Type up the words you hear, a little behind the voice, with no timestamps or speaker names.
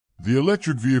The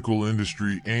electric vehicle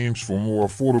industry aims for more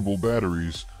affordable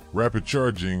batteries, rapid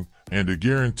charging, and a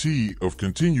guarantee of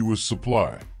continuous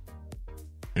supply.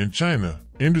 In China,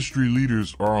 industry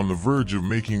leaders are on the verge of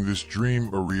making this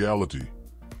dream a reality.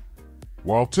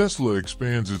 While Tesla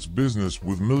expands its business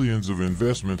with millions of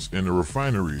investments in a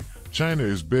refinery, China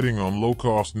is betting on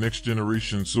low-cost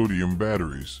next-generation sodium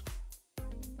batteries.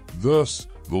 Thus,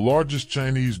 the largest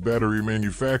Chinese battery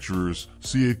manufacturers,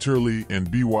 CATL and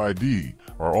BYD,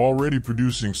 are already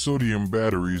producing sodium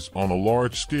batteries on a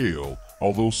large scale,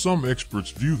 although some experts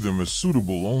view them as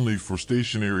suitable only for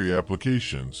stationary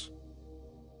applications.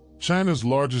 China's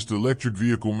largest electric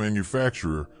vehicle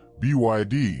manufacturer,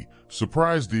 BYD,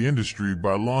 surprised the industry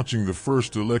by launching the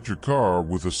first electric car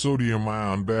with a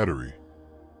sodium-ion battery.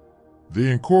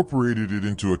 They incorporated it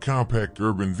into a compact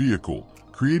urban vehicle,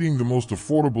 creating the most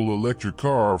affordable electric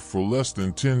car for less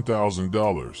than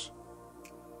 $10,000.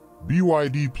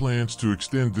 BYD plans to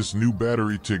extend this new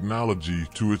battery technology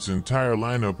to its entire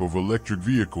lineup of electric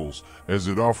vehicles, as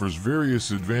it offers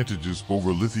various advantages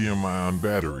over lithium-ion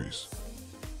batteries.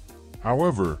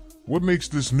 However, what makes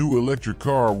this new electric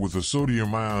car with a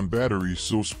sodium-ion battery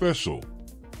so special?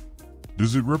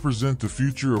 Does it represent the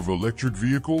future of electric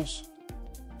vehicles?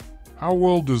 How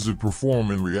well does it perform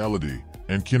in reality,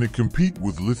 and can it compete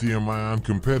with lithium-ion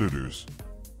competitors?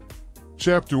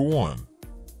 Chapter 1.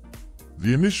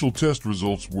 The initial test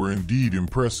results were indeed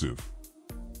impressive.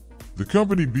 The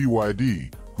company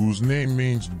BYD, whose name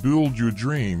means Build Your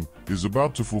Dream, is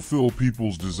about to fulfill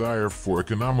people's desire for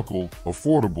economical,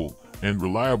 affordable, and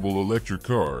reliable electric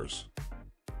cars.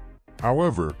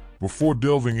 However, before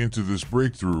delving into this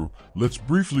breakthrough, let's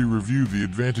briefly review the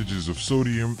advantages of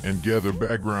sodium and gather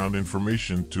background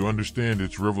information to understand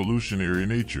its revolutionary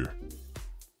nature.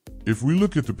 If we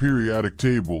look at the periodic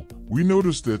table, we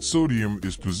notice that sodium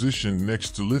is positioned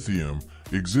next to lithium,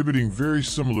 exhibiting very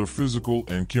similar physical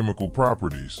and chemical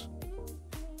properties.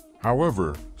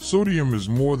 However, sodium is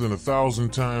more than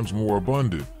 1,000 times more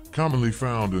abundant, commonly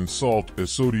found in salt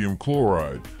as sodium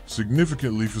chloride,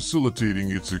 significantly facilitating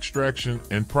its extraction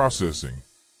and processing.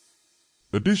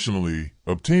 Additionally,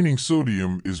 obtaining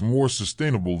sodium is more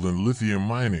sustainable than lithium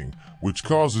mining, which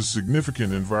causes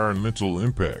significant environmental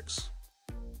impacts.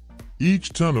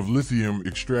 Each ton of lithium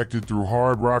extracted through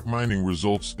hard rock mining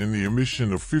results in the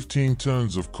emission of 15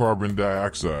 tons of carbon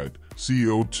dioxide,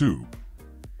 CO2.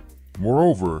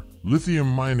 Moreover, lithium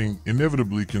mining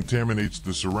inevitably contaminates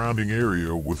the surrounding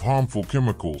area with harmful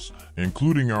chemicals,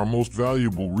 including our most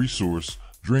valuable resource,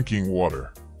 drinking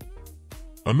water.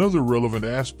 Another relevant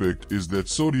aspect is that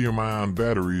sodium-ion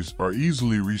batteries are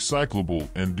easily recyclable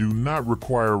and do not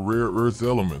require rare earth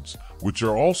elements, which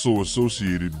are also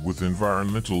associated with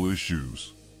environmental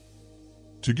issues.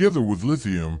 Together with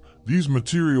lithium, these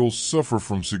materials suffer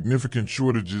from significant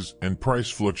shortages and price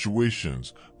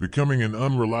fluctuations, becoming an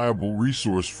unreliable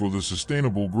resource for the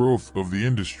sustainable growth of the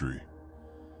industry.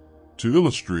 To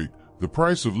illustrate, the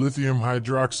price of lithium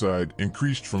hydroxide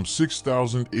increased from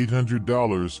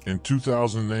 $6,800 in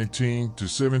 2019 to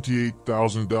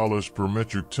 $78,000 per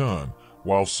metric ton,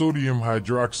 while sodium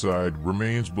hydroxide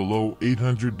remains below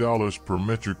 $800 per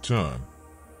metric ton.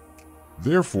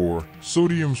 Therefore,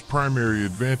 sodium's primary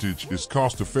advantage is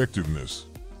cost-effectiveness.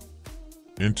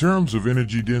 In terms of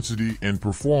energy density and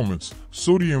performance,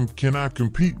 sodium cannot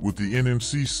compete with the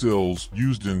NMC cells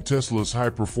used in Tesla's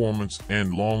high-performance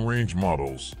and long-range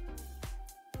models.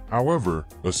 However,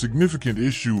 a significant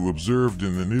issue observed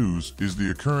in the news is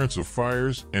the occurrence of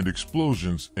fires and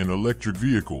explosions in electric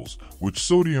vehicles, which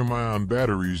sodium-ion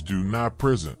batteries do not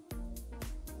present.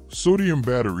 Sodium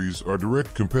batteries are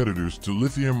direct competitors to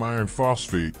lithium iron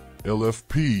phosphate,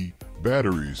 LFP,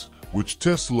 batteries, which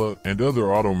Tesla and other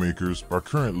automakers are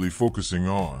currently focusing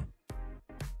on.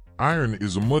 Iron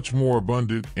is a much more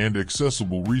abundant and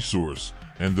accessible resource,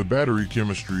 and the battery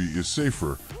chemistry is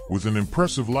safer, with an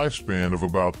impressive lifespan of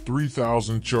about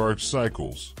 3,000 charge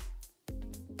cycles.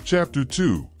 Chapter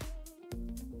 2.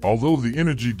 Although the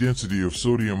energy density of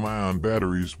sodium-ion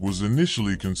batteries was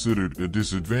initially considered a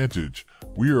disadvantage,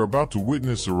 we are about to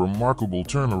witness a remarkable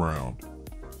turnaround.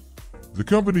 The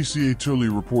company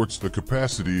CATL reports a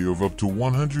capacity of up to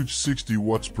 160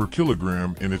 watts per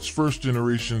kilogram in its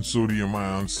first-generation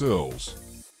sodium-ion cells.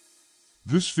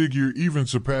 This figure even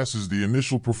surpasses the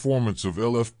initial performance of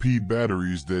LFP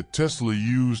batteries that Tesla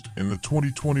used in the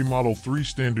 2020 Model 3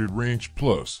 Standard Range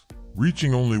Plus,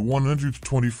 reaching only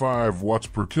 125 watts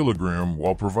per kilogram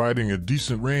while providing a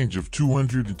decent range of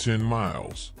 210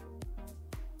 miles.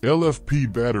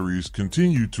 LFP batteries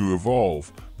continue to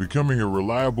evolve, becoming a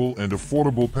reliable and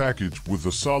affordable package with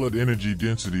a solid energy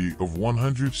density of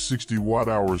 160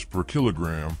 watt-hours per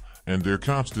kilogram, and their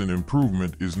constant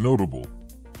improvement is notable.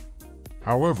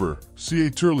 However,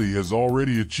 CA Turley has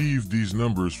already achieved these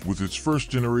numbers with its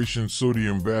first-generation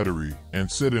sodium battery and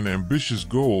set an ambitious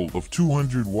goal of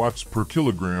 200 watts per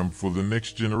kilogram for the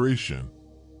next generation.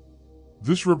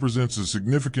 This represents a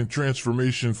significant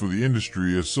transformation for the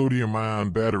industry as sodium-ion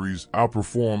batteries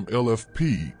outperform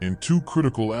LFP in two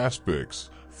critical aspects: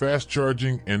 fast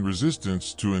charging and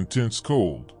resistance to intense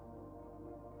cold.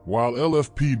 While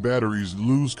LFP batteries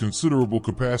lose considerable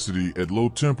capacity at low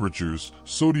temperatures,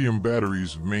 sodium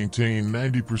batteries maintain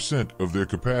 90% of their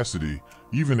capacity,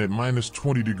 even at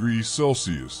 -20 degrees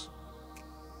Celsius.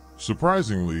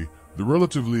 Surprisingly, the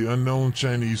relatively unknown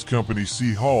Chinese company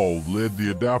C-Hall led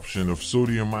the adoption of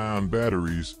sodium-ion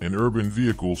batteries in urban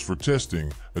vehicles for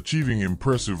testing, achieving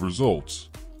impressive results.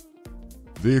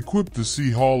 They equipped the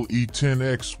C-Hall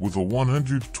E10X with a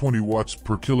 120 watts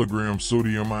per kilogram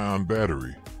sodium-ion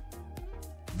battery.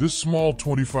 This small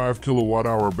 25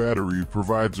 kilowatt-hour battery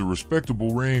provides a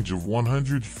respectable range of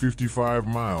 155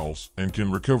 miles and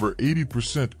can recover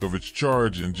 80% of its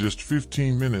charge in just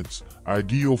 15 minutes,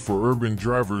 ideal for urban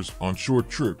drivers on short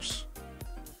trips.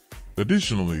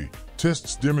 Additionally,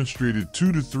 tests demonstrated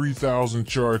 2,000 to 3,000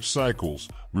 charge cycles,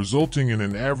 resulting in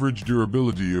an average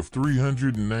durability of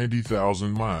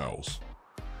 390,000 miles.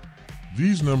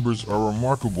 These numbers are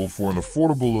remarkable for an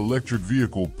affordable electric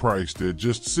vehicle priced at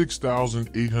just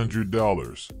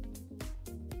 $6,800.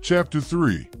 Chapter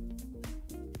 3.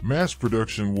 Mass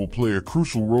production will play a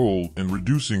crucial role in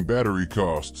reducing battery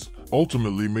costs,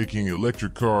 ultimately making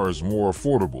electric cars more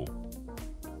affordable.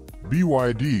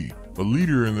 BYD, a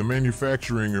leader in the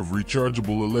manufacturing of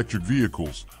rechargeable electric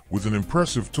vehicles, with an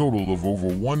impressive total of over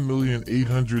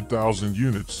 1,800,000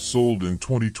 units sold in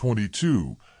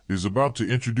 2022, is about to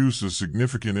introduce a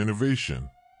significant innovation: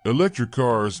 electric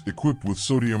cars equipped with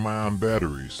sodium-ion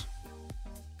batteries.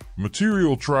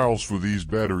 Material trials for these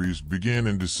batteries began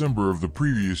in December of the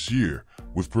previous year,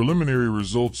 with preliminary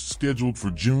results scheduled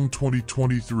for June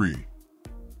 2023.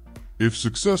 If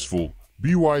successful,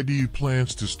 BYD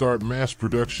plans to start mass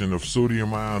production of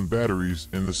sodium-ion batteries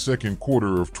in the second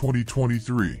quarter of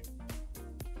 2023.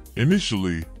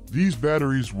 Initially, these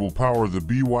batteries will power the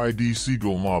BYD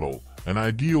Seagull model, an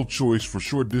ideal choice for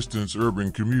short-distance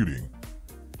urban commuting.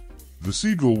 The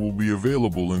Seagull will be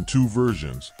available in two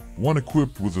versions, one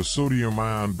equipped with a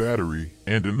sodium-ion battery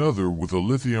and another with a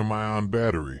lithium-ion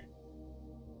battery.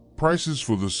 Prices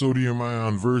for the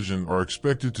sodium-ion version are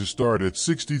expected to start at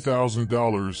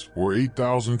 $60,000 or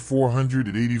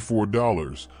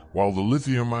 $8,484, while the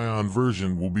lithium-ion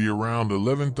version will be around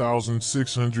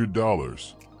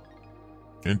 $11,600.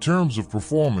 In terms of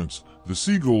performance, the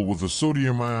Seagull with a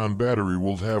sodium-ion battery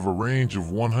will have a range of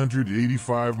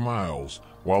 185 miles,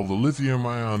 while the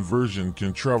lithium-ion version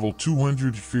can travel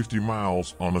 250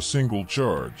 miles on a single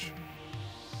charge.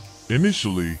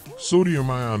 Initially,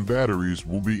 sodium-ion batteries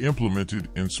will be implemented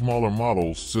in smaller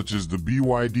models such as the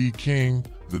BYD King,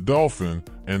 the Dolphin,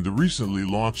 and the recently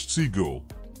launched Seagull.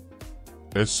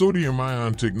 As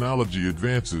sodium-ion technology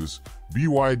advances,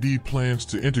 BYD plans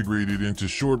to integrate it into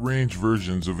short-range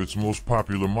versions of its most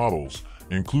popular models,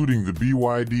 including the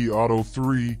BYD Auto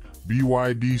 3,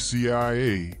 BYD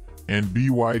CIA, and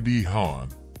BYD Han.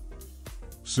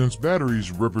 Since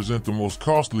batteries represent the most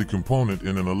costly component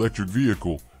in an electric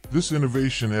vehicle, this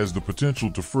innovation has the potential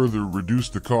to further reduce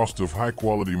the cost of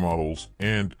high-quality models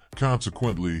and,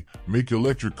 consequently, make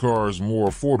electric cars more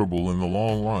affordable in the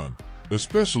long run,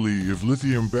 especially if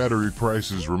lithium battery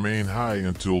prices remain high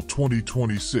until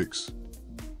 2026.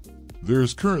 There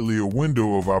is currently a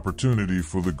window of opportunity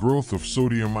for the growth of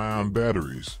sodium-ion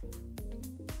batteries.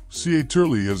 CA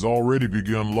Turley has already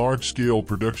begun large-scale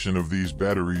production of these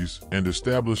batteries and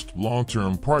established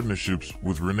long-term partnerships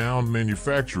with renowned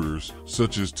manufacturers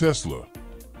such as Tesla.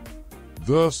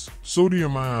 Thus,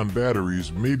 sodium-ion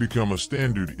batteries may become a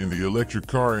standard in the electric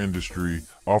car industry,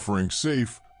 offering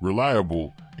safe,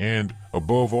 reliable, and,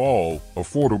 above all,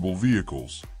 affordable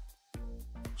vehicles.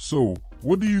 So,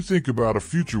 what do you think about a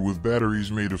future with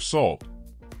batteries made of salt?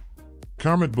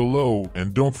 Comment below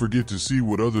and don't forget to see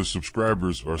what other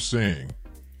subscribers are saying.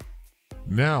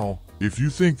 Now, if you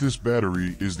think this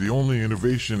battery is the only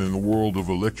innovation in the world of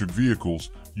electric vehicles,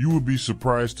 you would be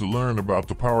surprised to learn about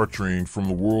the powertrain from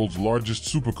the world's largest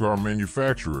supercar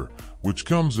manufacturer, which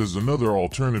comes as another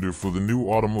alternative for the new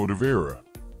automotive era.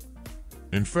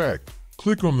 In fact,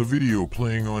 click on the video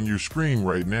playing on your screen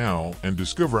right now and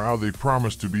discover how they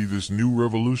promise to be this new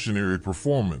revolutionary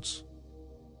performance.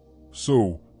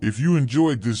 So, if you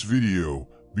enjoyed this video,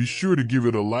 be sure to give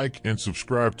it a like and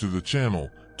subscribe to the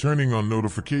channel, turning on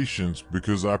notifications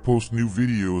because I post new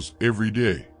videos every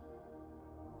day.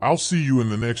 I'll see you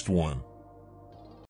in the next one.